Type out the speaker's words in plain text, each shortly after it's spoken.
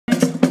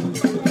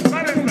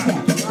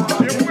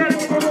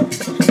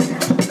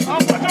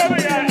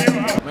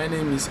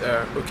is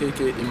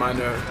Okeke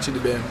Emmanuel.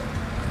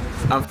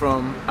 I'm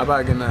from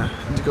Abagana,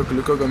 Njikoku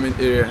local government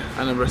area,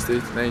 Anambra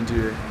State,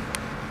 Nigeria.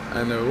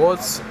 And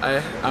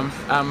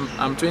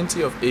I'm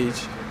 20 of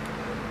age,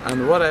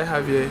 and what I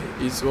have here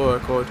is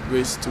what I call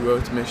waste to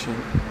wealth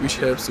machine, which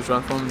helps to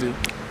transform the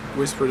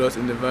waste products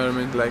in the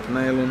environment like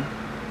nylon,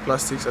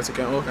 plastics, as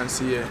you all can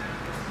see here.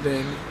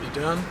 Then you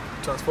can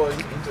transform it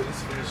into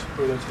this finished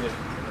product here.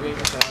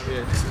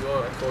 This is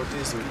what I call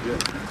diesel here.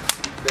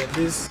 Then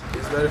this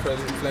is very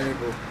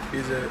flammable.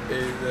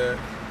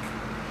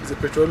 It's a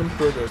petroleum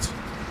product.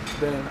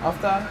 Then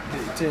after the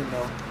thing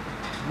now,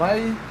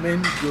 my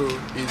main goal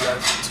is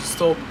to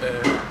stop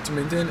to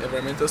maintain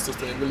environmental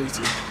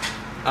sustainability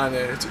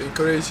and to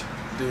encourage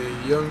the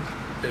young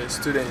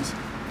students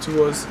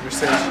towards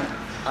research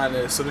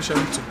and solution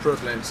to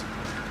problems.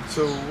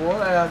 So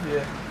what I have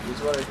here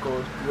is what I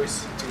call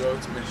waste to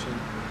wealth machine.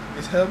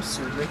 It helps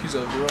to make use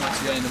of the raw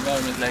material in the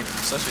environment like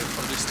such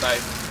of this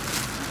type.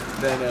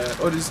 Then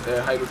all these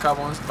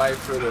hydrocarbons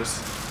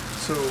byproducts.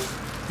 So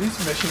this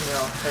machine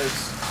now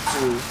helps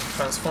to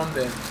transform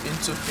them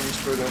into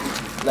finished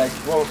products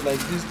like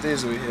this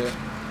diesel here,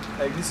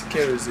 like this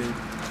kerosene,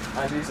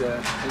 and this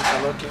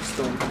interlocking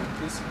stone,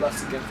 this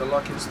plastic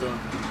interlocking stone,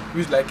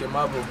 which is like a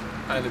marble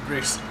and the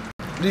bricks.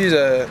 This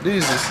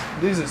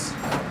is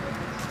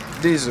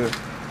diesel.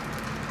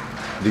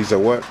 These are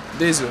what?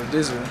 Diesel.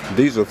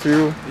 Diesel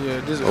fuel?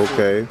 Yeah, diesel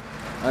okay. fuel.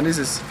 And this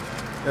is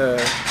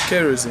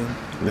kerosene.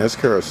 And that's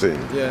kerosene.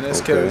 Yeah,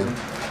 that's okay. kerosene.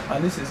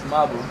 And this is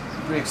marble,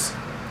 bricks.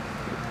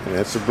 And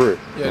that's a brick.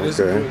 Yeah, this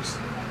is bricks.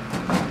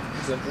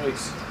 These are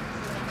bricks.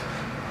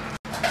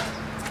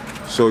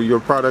 So your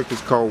product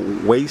is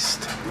called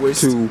waste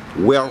to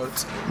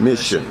wealth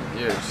mission.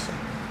 Yes.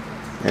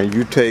 And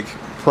you take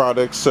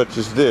products such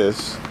as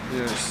this.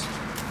 Yes.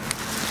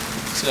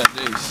 So like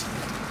this.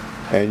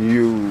 And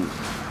you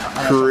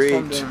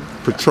create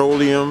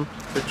petroleum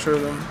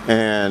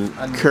and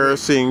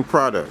kerosene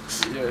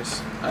products.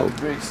 Yes. And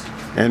bricks.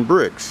 And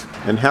bricks.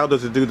 And how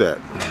does it do that?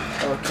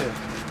 Okay.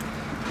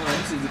 Now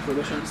this is the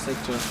production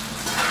sector.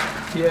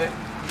 Here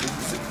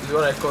is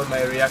what I call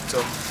my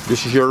reactor.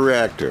 This is your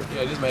reactor?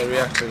 Yeah, this is my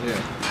reactor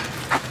here.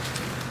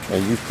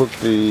 And you put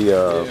the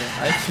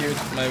I filled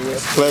my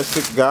waste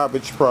plastic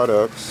garbage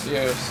products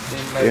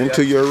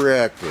into your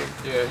reactor.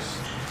 Yes.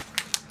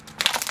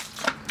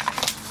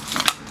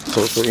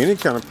 So any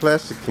kind of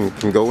plastic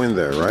can go in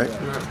there, right?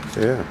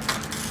 Yeah.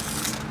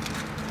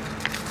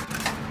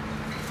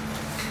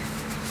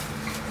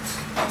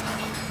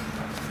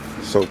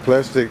 So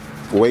plastic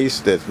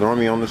waste that's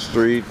normally on the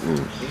street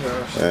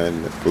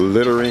and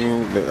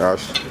littering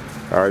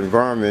our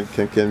environment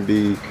can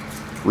be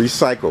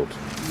recycled.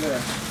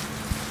 Yeah.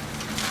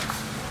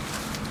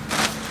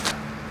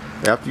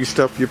 After you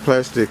stuff your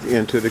plastic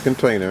into the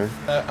container,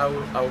 I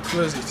will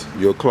close it.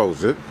 You'll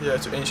close it. Yeah,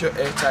 to ensure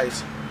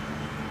airtight.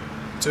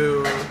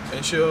 To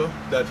ensure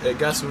that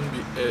gas won't be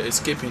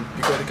escaping,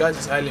 because the gas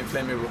is highly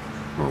inflammable.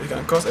 It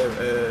can cause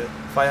a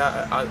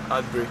fire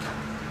outbreak.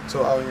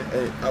 So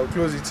I'll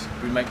close it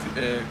with my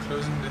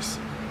closing this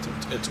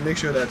to make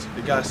sure that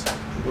the gas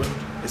won't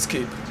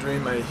escape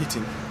during my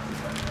heating.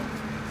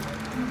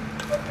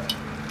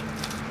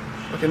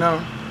 Okay, now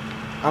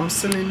I'm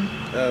sealing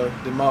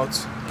the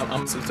mouth.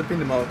 I'm tapping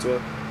the mouth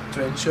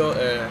to ensure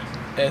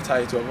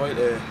airtight, to avoid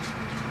the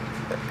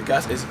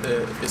gas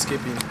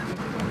escaping.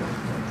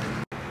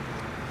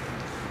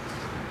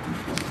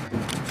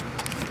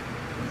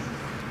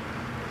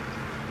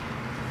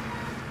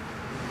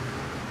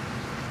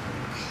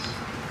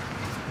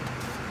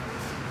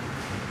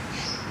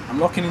 I'm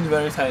locking it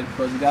very tight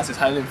because the gas is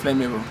highly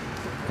inflammable.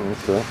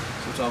 Okay.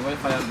 So to avoid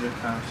fire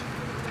breakout.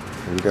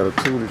 And you got a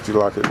tool that you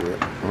lock it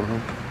with.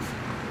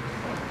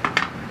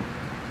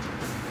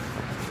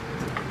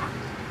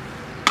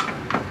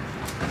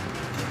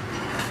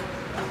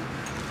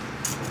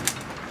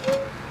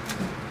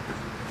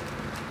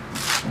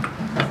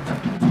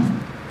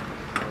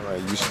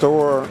 Alright, you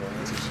store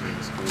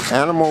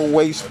animal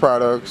waste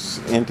products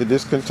into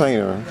this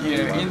container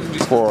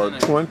for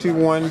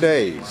 21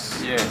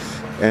 days. Yes.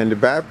 And the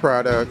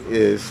byproduct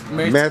is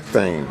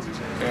methane.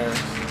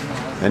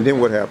 Yes. And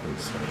then what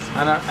happens?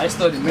 And I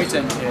store the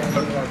methane here.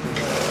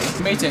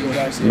 Methane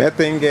gas here.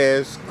 Methane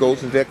gas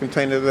goes into that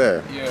container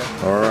there?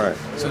 Yeah. Alright.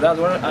 So that's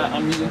what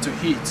I'm using to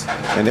heat.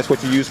 And that's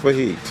what you use for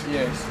heat?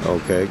 Yes.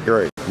 Okay,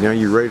 great. Now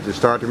you ready to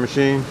start the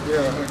machine?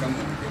 Yeah.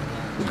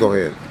 Go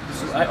ahead.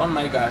 So I on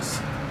my gas.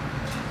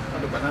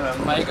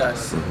 My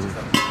gas. Then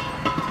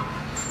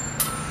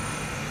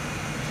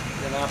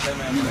I apply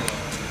my ammonia.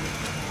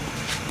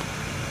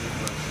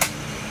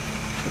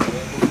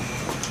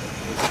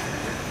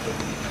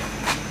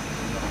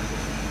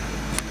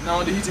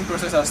 Now the heating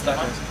process has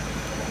started.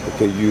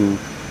 Okay, you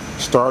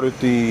started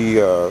the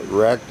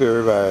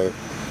reactor by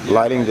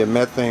lighting the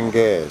methane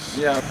gas.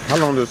 Yeah. How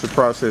long does the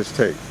process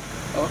take?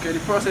 Okay, the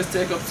process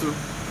takes up to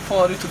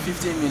 40 to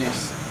 15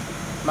 minutes.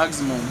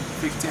 Maximum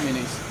 15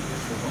 minutes.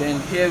 Then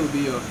here will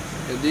be your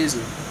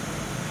diesel.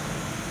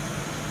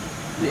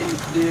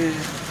 The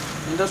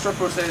industrial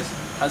process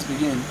has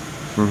begun.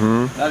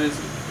 That is,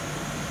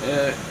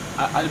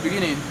 at the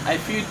beginning, I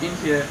filled in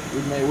here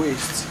with my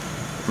waste.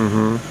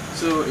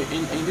 So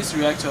in this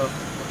reactor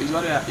is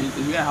where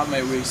I have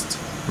my waste.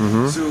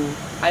 So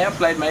I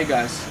applied my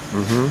gas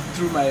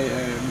through my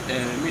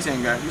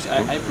methane gas, which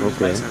I produce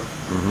myself.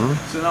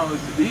 So now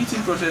the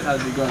heating process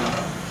has begun.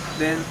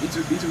 Then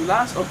it will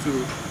last up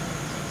to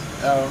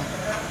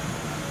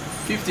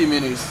 50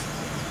 minutes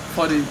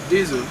for the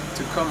diesel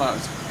to come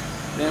out.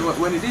 Then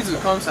when the diesel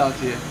comes out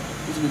here,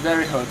 it will be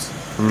very hot.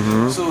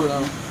 So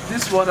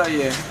this water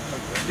here,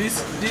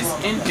 this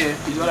in here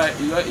is where I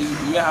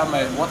have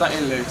my water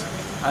inlet,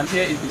 and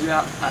here is where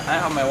I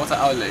have my water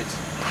outlet.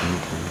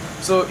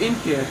 So in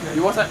here,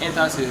 the water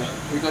enters here,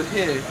 because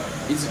here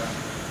is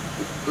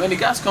when the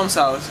gas comes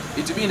out,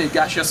 it will be in a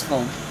gaseous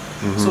form.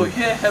 So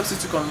here helps it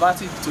to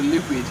convert it to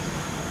liquid,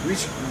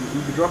 which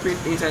will be dropping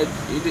inside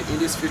in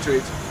this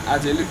filtrate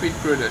as a liquid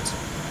product.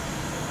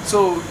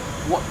 So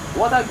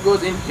water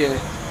goes in here,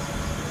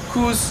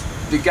 cools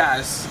the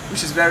gas,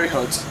 which is very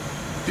hot.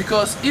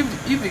 Because if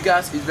the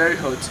gas is very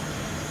hot,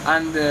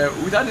 and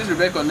without this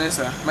Rebel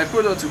condenser, my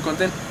product will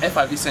contain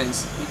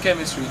effervescence. In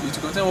chemistry, it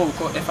will contain what we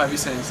call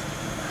effervescence.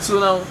 So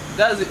now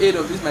that's the aid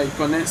of this my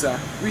condenser,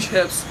 which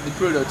helps the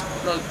product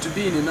not to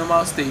be in a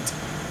normal state,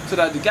 so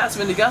that the gas,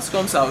 when the gas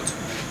comes out,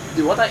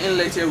 the water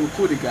inlet here will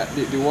cool the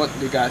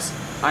gas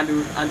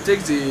and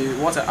takes the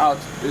water out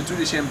through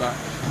the chamber.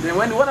 Then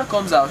when the water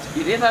comes out,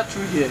 it enters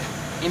through here,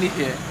 in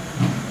here.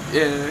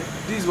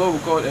 This is what we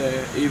call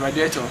a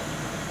radiator.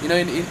 You know,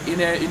 in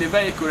a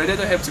vehicle,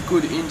 radiator helps to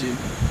cool the engine.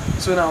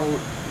 So now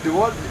the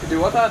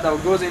water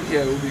that goes in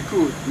here will be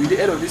cooled with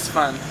the aid of this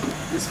fan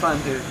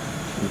here.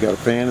 You got a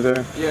fan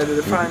there? Yeah, there's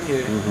a fan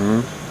here.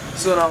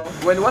 So now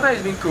when the water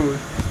is being cooled,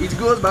 it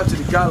goes back to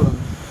the gallon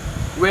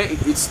where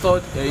it's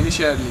stored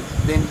initially.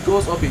 Then it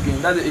goes up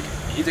again.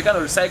 It's a kind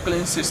of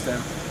recycling system.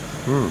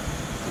 So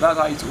that's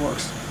how it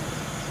works.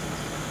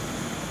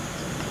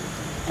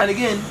 And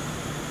again,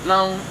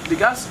 now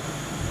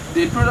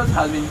the product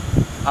has been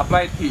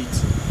applied heat.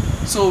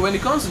 So when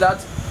it comes to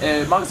that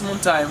maximum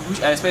time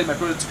which I expect my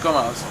product to come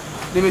out,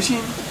 the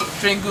machine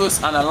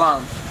triggers an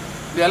alarm.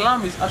 The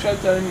alarm is actually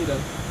telling me that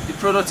the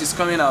product is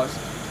coming out.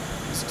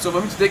 So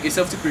for me to take a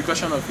safety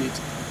precaution of it,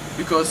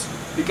 because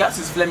the gas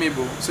is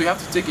flammable, so you have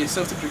to take a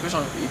safety precaution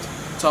of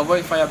it to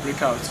avoid fire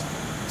breakout.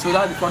 So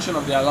that's the function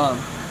of the alarm.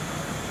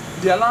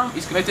 The alarm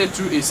is connected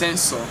through a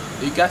sensor,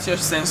 a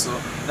gaseous sensor.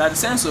 That the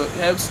sensor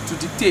helps to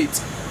dictate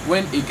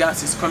when a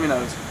gas is coming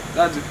out.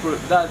 That's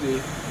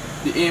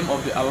the aim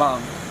of the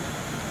alarm.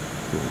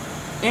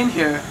 In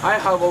here, I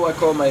have what I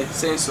call my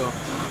sensor.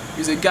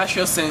 It's a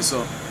gaseous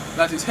sensor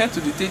that is helped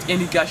to detect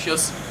any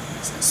gaseous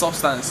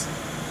substance.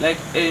 Like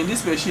in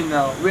this machine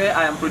now, where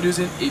I am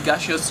producing a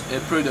gaseous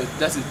product,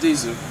 that's a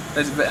diesel,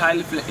 that's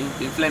highly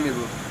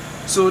inflammable.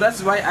 So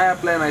that's why I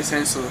apply my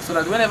sensor, so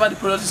that whenever the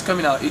product is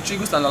coming out, it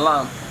triggers an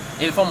alarm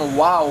in the form of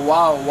wow,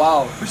 wow,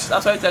 wow, which is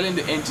actually telling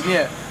the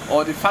engineer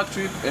or the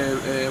factory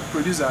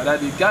producer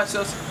that the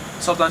gaseous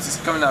substance is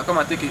coming out. Come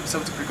and take a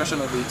safety precaution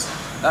of it.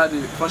 That's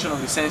the function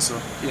of the sensor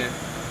here.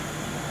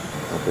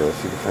 Okay, I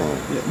see the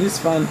fan. Yeah, this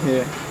fan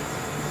here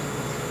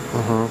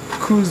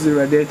cools the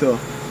radiator.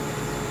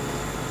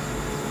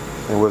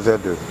 And what does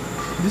that do?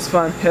 This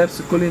fan helps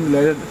to cool in the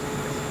radiator.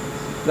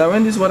 Now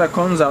when this water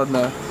comes out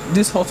now,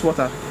 this hot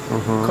water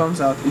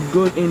comes out, it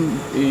goes in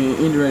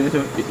the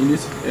radiator in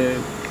this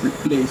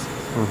place.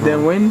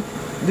 Then when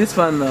this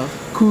fan now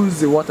cools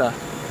the water,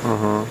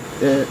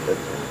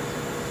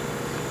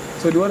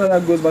 so the water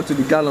that goes back to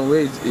the gallon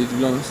where it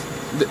belongs,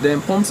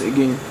 then pumps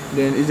again.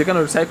 Then it's a kind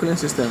of recycling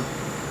system.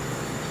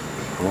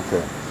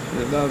 Okay.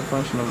 Yeah, that's the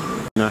function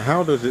of it. Now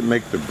how does it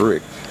make the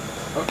bricks?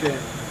 Okay.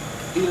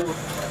 You know,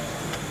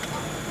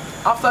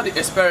 after the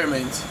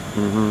experiment,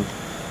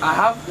 I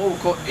have what we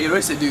call a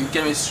residue in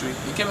chemistry.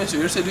 In chemistry,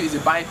 residue is a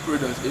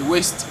byproduct, a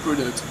waste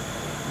product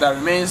that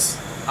remains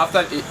after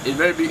a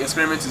very big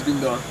experiment has been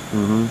done.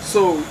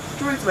 So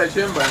through my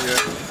chamber here,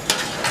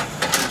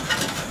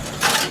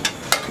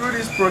 through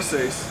this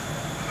process,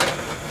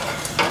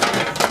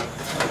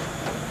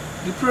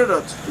 the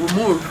product will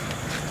move.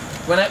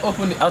 When I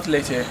open the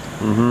outlet here,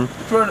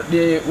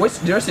 the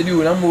residue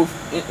will now move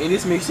in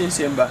this mixing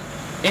chamber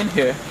in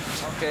here.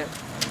 Okay.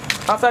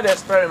 After the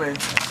experiment,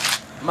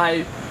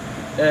 my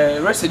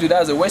residue,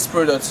 that's a waste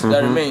product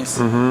that remains,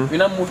 will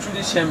now move through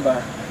this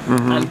chamber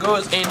and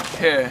goes in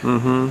here.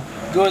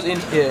 Goes in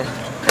here.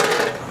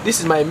 This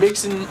is my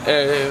mixing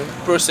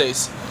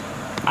process.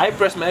 I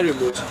press my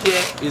remote.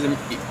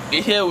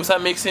 Here we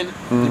start mixing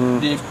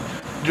the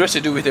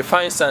residue with a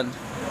fine sand.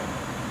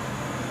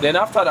 Then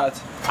after that,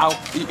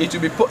 it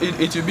will be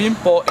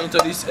poured into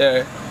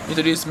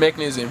this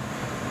mechanism.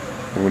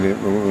 When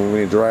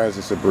it dries,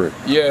 it's a brick.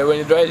 Yeah, when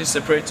it dries, it's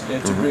separate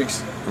into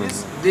bricks.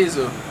 This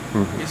diesel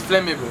is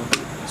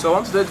flammable, so I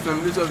want to test the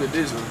flammability of the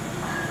diesel.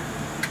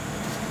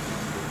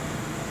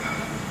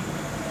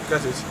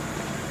 Got it.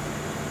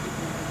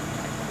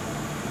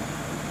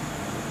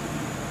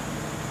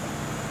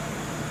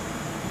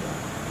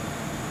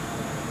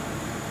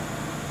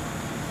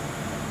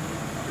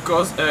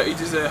 Because it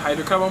is a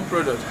hydrocarbon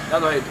product,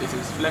 that's why it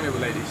is flammable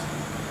like this.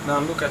 Now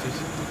look at it.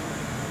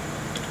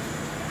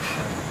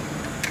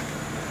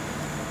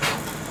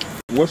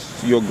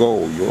 What's your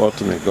goal, your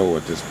ultimate goal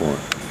at this point?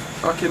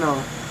 Okay,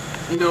 now,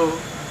 you know,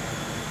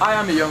 I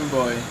am a young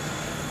boy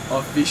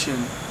of vision,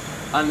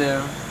 and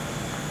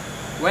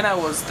when I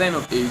was 10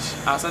 of age,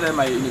 I started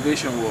my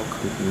innovation work.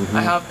 I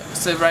have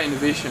several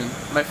innovations.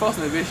 My first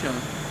innovation,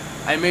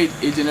 I made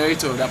a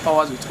generator that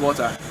powers with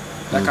water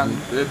that can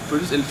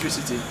produce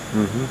electricity.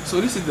 So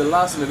this is the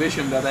last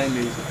innovation that I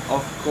made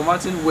of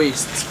converting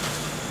waste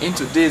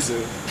into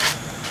diesel.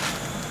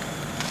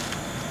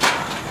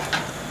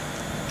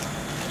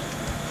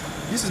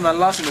 This is my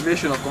last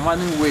innovation of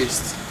converting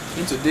waste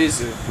into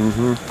diesel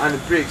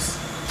and brakes.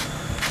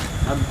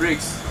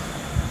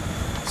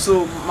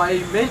 So my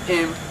main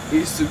aim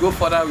is to go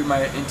further with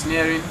my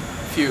engineering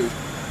field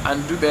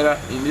and do better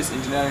in this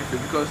engineering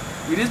field, because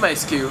with this my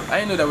skill,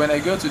 I know that when I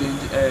go to the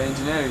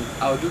engineering,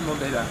 I'll do more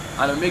better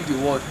and I'll make the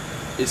world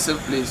a safe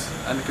place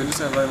and a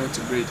conducive environment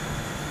to breathe.